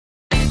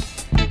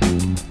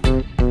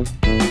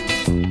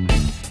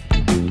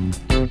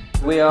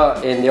We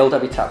are in the Old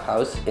Abbey Tap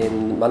House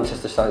in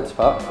Manchester Science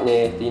Park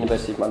near the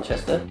University of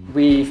Manchester.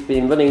 We've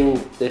been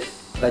running this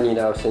venue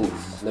now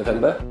since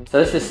November.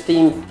 So this is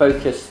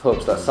STEAM-focused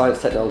hubs, that's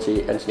science,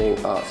 technology,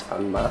 engineering, arts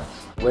and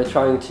maths. We're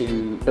trying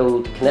to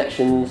build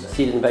connections,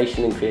 seed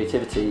innovation and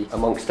creativity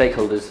amongst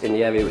stakeholders in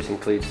the area, which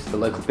includes the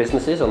local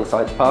businesses on the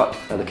science park,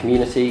 and the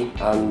community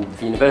and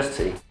the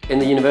university. In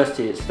the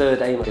university, its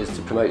third aim is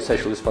to promote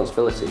social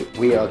responsibility.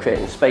 We are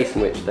creating a space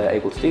in which they're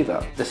able to do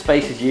that. The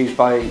space is used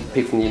by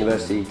people from the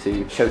university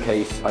to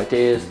showcase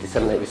ideas,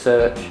 disseminate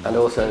research, and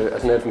also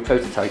as an urban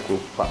prototyping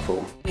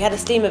platform. We had a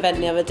STEAM event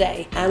the other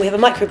day, and we have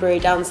a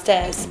microbrewery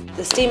downstairs.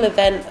 The STEAM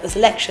event was a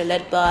lecture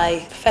led by a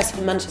professor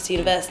from Manchester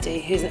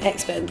University who's an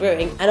expert in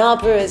brewing, and our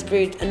brewers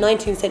brewed a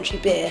 19th century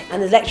beer,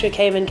 and the lecturer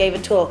came and gave a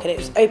talk, and it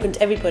was open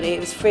to everybody.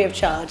 It was free of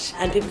charge,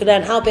 and people could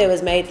learn how beer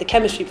was made, the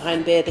chemistry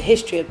behind beer, the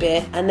history of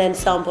beer, and then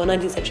sample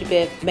 19th century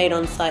beer made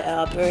on site at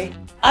our brewery.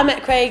 I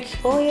met Craig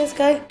 4 years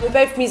ago. We're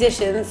both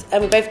musicians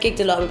and we both gigged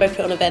a lot and we both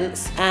put on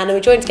events, and we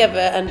joined together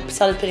and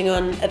started putting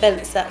on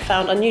events that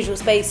found unusual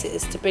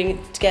spaces to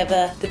bring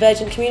together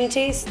divergent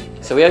communities.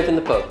 So we opened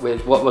the pub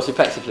with what was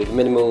effectively the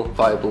minimal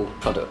viable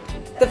product.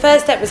 The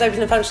first step was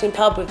opening a functioning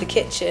pub with the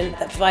kitchen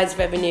that provides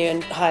revenue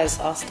and hires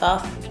our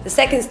staff. The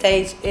second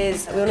stage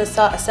is we want to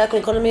start a circle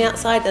economy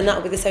outside, and that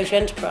will be the social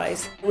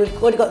enterprise. We've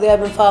already got the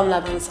urban farm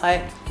lab on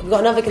site. We've got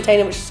another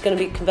container which is going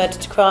to be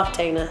converted to craft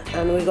container,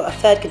 and we've got a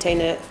third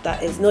container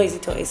that is noisy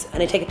toys,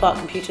 and they take apart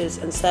computers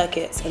and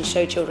circuits and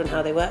show children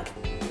how they work.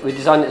 We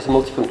designed it as a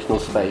multifunctional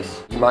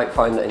space. You might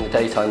find that in the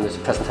daytime there's a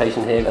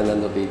presentation here, and then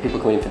there'll be people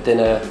coming in for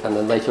dinner, and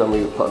then later on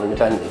we will put on an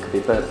event. It could be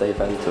a birthday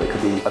event, or it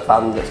could be a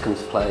band that's come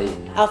to play.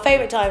 Our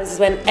favourite times is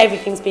when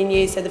everything's been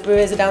used. So the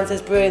brewers are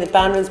downstairs brewing, the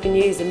band room's been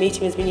used, the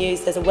meeting room's been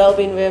used, there's a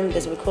wellbeing room,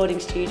 there's a recording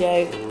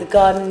studio, the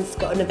garden's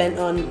got an event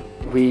on.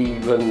 We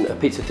run a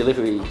pizza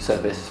delivery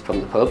service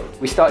from the pub.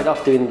 We started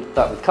off doing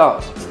that with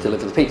cars to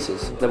deliver the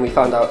pizzas. Then we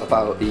found out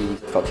about the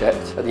project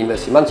at the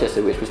University of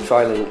Manchester, which was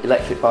trialling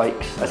electric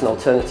bikes as an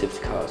alternative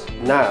to cars.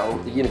 Now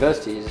the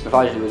university has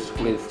provided us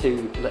with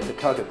 2 electric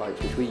cargo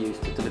bikes which we use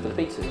to deliver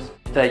the pizzas.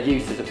 Their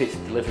use as a pizza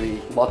delivery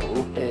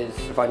model is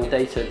providing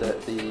data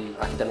that the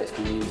academics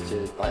can use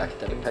to buy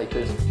academic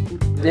papers.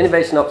 The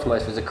Innovation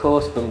Optimiser is a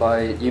course run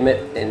by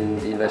UMIT in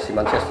the University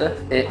of Manchester.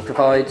 It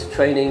provides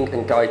training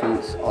and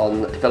guidance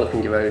on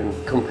developing your own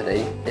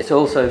company. It's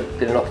also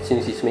been an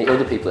opportunity to meet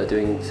other people that are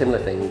doing similar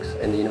things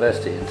in the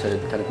university and to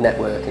kind of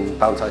network and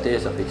bounce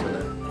ideas off each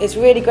other. It's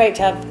really great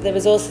to have the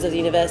resources of the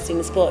university and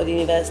the support of the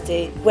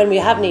university. When we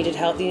have needed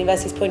help, the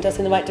university's pointed us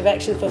in the right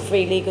direction for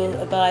free legal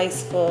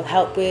advice, for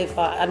help with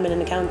our admin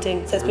and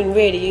accounting, so it's been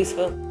really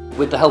useful.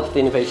 With the help of the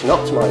Innovation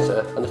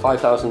Optimiser and the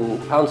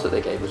 £5,000 that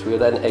they gave us, we were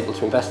then able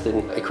to invest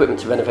in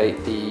equipment to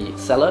renovate the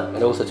cellar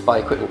and also to buy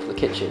equipment for the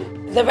kitchen.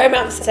 The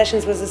Romance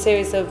sessions was a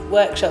series of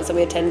workshops that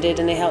we attended,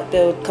 and they helped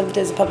build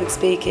confidence in public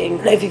speaking,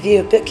 an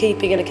overview of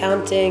bookkeeping and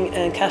accounting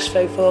and cash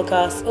flow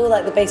forecasts, all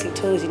like the basic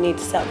tools you need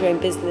to set up your own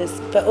business,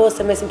 but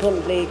also most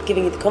importantly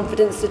giving you the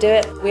confidence to do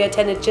it. We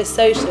attended Just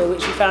Social,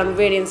 which we found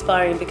really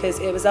inspiring because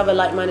it was other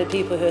like-minded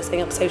people who are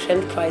setting up social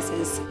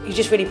enterprises. You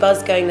just really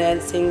buzz going there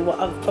and seeing what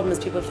other problems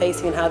people are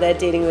facing and how they're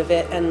dealing with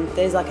it, and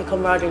there's like a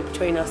camaraderie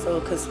between us all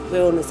because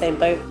we're all in the same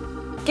boat.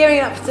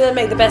 Gearing up to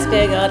make the best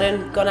beer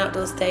garden, got an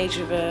outdoor stage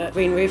with a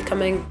green roof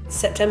coming.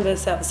 September,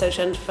 set up a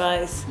social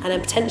enterprise, and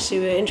then potentially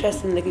we're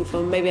interested in looking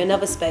for maybe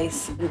another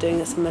space and doing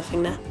a similar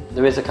thing there.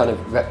 There is a kind of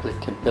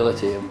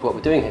replicability of what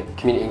we're doing here.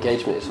 Community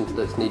engagement is something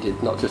that's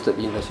needed not just at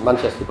the University of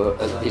Manchester but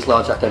at these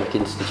large academic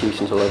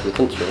institutions all over the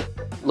country.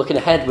 Looking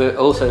ahead, we're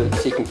also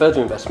seeking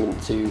further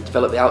investment to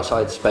develop the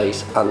outside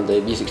space and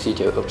the music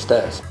studio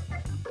upstairs.